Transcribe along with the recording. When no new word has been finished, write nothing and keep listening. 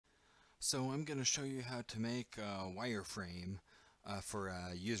So I'm going to show you how to make a wireframe for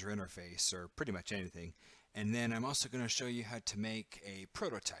a user interface or pretty much anything. And then I'm also going to show you how to make a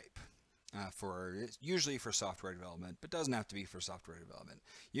prototype usually for software development, but doesn't have to be for software development.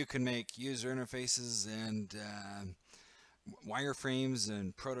 You can make user interfaces and wireframes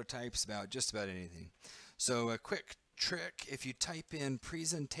and prototypes about just about anything. So a quick trick, if you type in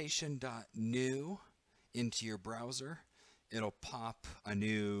presentation.new into your browser, it'll pop a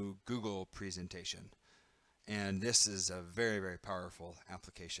new Google presentation. And this is a very, very powerful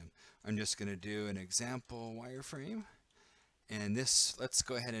application. I'm just going to do an example wireframe. And this, let's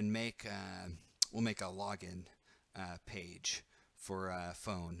go ahead and we'll make a login page for a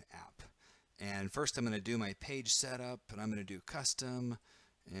phone app. And first I'm going to do my page setup, and I'm going to do custom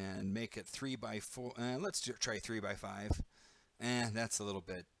and make it 3 by 4. Let's try 3 by 5. That's a little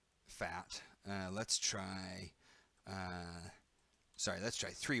bit fat. Let's try 3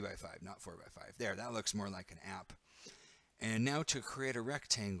 by 5, not 4 by 5. There, that looks more like an app. And now to create a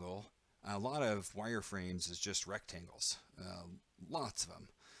rectangle, a lot of wireframes is just rectangles, lots of them.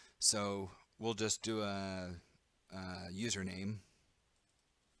 So we'll just do a username,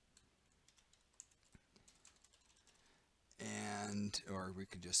 or we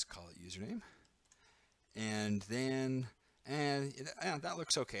could just call it username. And then that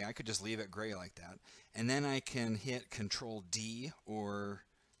looks okay. I could just leave it gray like that. And then I can hit Control D, or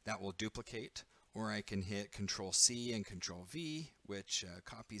that will duplicate, or I can hit Control C and Control V, which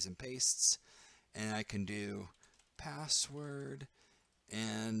copies and pastes. And I can do password.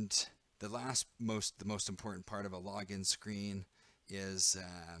 And the most important part of a login screen is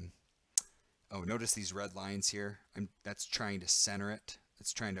notice these red lines here. That's trying to center it.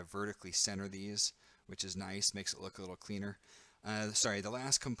 It's trying to vertically center these, which is nice, makes it look a little cleaner. The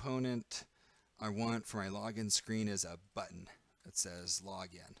last component I want for my login screen is a button that says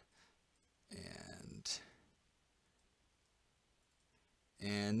login.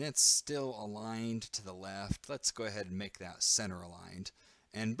 And it's still aligned to the left. Let's go ahead and make that center aligned.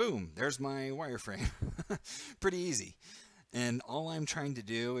 And boom, there's my wireframe. Pretty easy. And all I'm trying to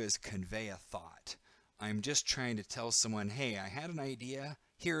do is convey a thought. I'm just trying to tell someone, hey, I had an idea,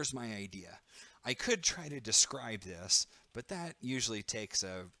 here's my idea. I could try to describe this, but that usually takes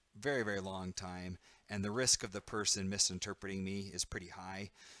a very, very long time, and the risk of the person misinterpreting me is pretty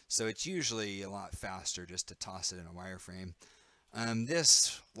high. So it's usually a lot faster just to toss it in a wireframe.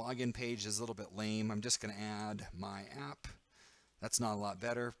 This login page is a little bit lame. I'm just going to add my app. That's not a lot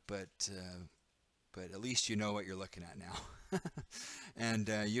better, but at least you know what you're looking at now. And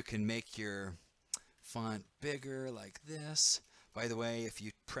you can make your font bigger like this. By the way, if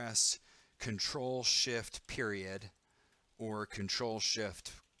you press Control Shift period or Control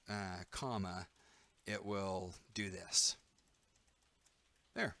Shift comma, it will do this.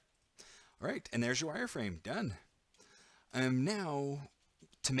 There. All right, and there's your wireframe, done. Now,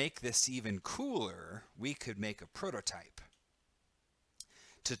 to make this even cooler, we could make a prototype.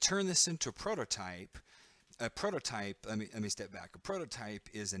 To turn this into a prototype, let me step back. A prototype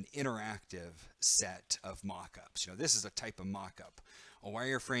is an interactive set of mock-ups. This is a type of mock-up. A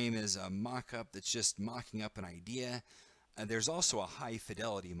wireframe is a mock-up that's just mocking up an idea. There's also a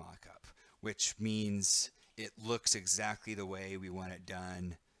high-fidelity mock-up, which means it looks exactly the way we want it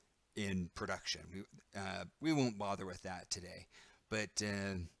done in production. We won't bother with that today, but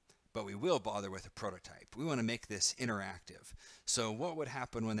we will bother with a prototype. We want to make this interactive. So what would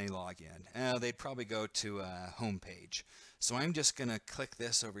happen when they log in? They'd probably go to a home page. So I'm just going to click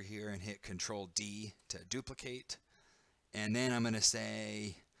this over here and hit Control D to duplicate. And then I'm going to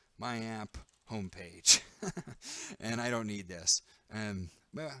say my app homepage. And I don't need this.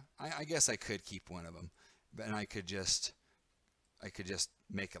 But I guess I could keep one of them. And I could just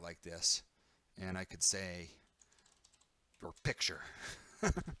make it like this. And I could say, or picture.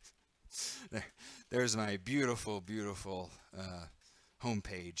 There's my beautiful, beautiful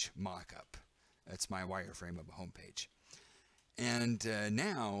homepage mock-up. That's my wireframe of a homepage. And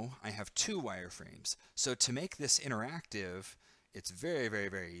now I have 2 wireframes. So to make this interactive, it's very, very,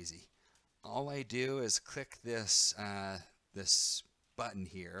 very easy. All I do is click this button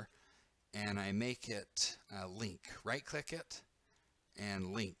here, and I make it a link. Right-click it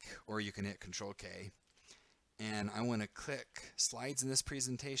and link, or you can hit Control K. And I want to click slides in this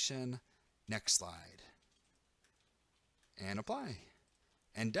presentation, next slide, and apply,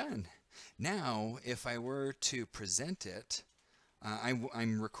 and done. Now, if I were to present it,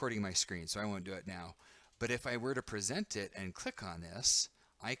 I'm recording my screen, so I won't do it now. But if I were to present it and click on this,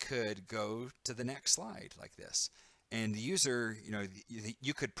 I could go to the next slide like this. And the user,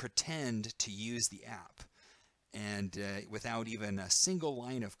 you could pretend to use the app, and without even a single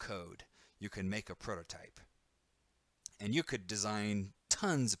line of code. you can make a prototype. And you could design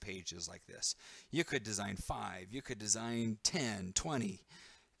tons of pages like this. You could design 5, you could design 10, 20,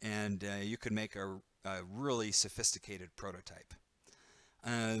 and you could make a really sophisticated prototype.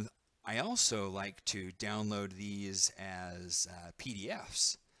 I also like to download these as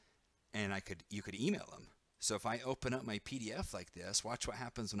PDFs, and you could email them. So if I open up my PDF like this, watch what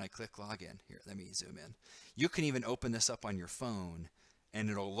happens when I click login. Here, let me zoom in. You can even open this up on your phone,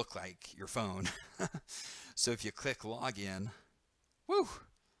 and it'll look like your phone. So if you click login, woo,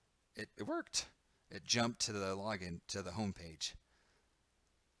 it worked. It jumped to the login to the home page.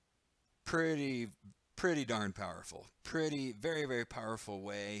 Pretty darn powerful. Very, very powerful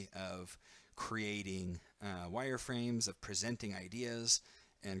way of creating wireframes, of presenting ideas,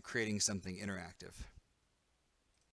 and creating something interactive.